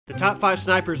The top 5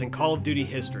 snipers in Call of Duty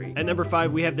history. At number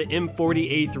 5, we have the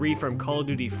M40A3 from Call of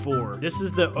Duty 4. This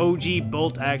is the OG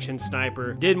bolt-action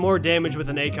sniper. Did more damage with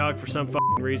an ACOG for some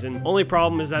reason. Only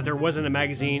problem is that there wasn't a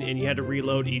magazine and you had to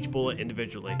reload each bullet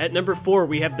individually. At number 4,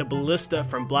 we have the Ballista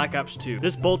from Black Ops 2.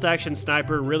 This bolt-action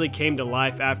sniper really came to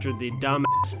life after the dumbass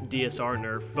DSR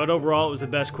nerf, but overall it was the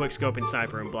best quick-scoping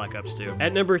sniper in Black Ops 2.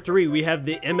 At number 3, we have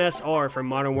the MSR from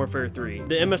Modern Warfare 3.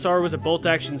 The MSR was a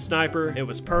bolt-action sniper. It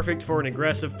was perfect for an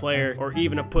aggressive player or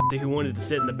even a pussy who wanted to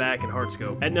sit in the back and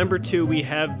hardscope. At number 2, we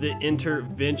have the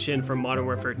Intervention from Modern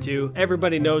Warfare 2.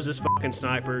 Everybody knows this fucking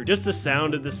sniper. Just the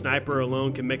sound of the sniper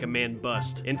alone can make a man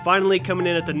bust. And finally, coming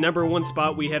in at the number 1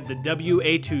 spot, we have the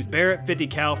WA2 Barrett 50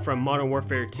 cal from Modern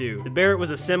Warfare 2. The Barrett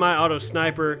was a semi-auto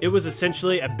sniper. It was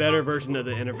essentially a better version of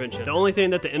the Intervention. The only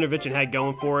thing that the Intervention had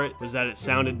going for it was that it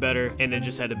sounded better and it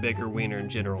just had a bigger wiener in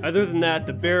general. Other than that,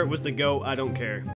 the Barrett was the GOAT. I don't care.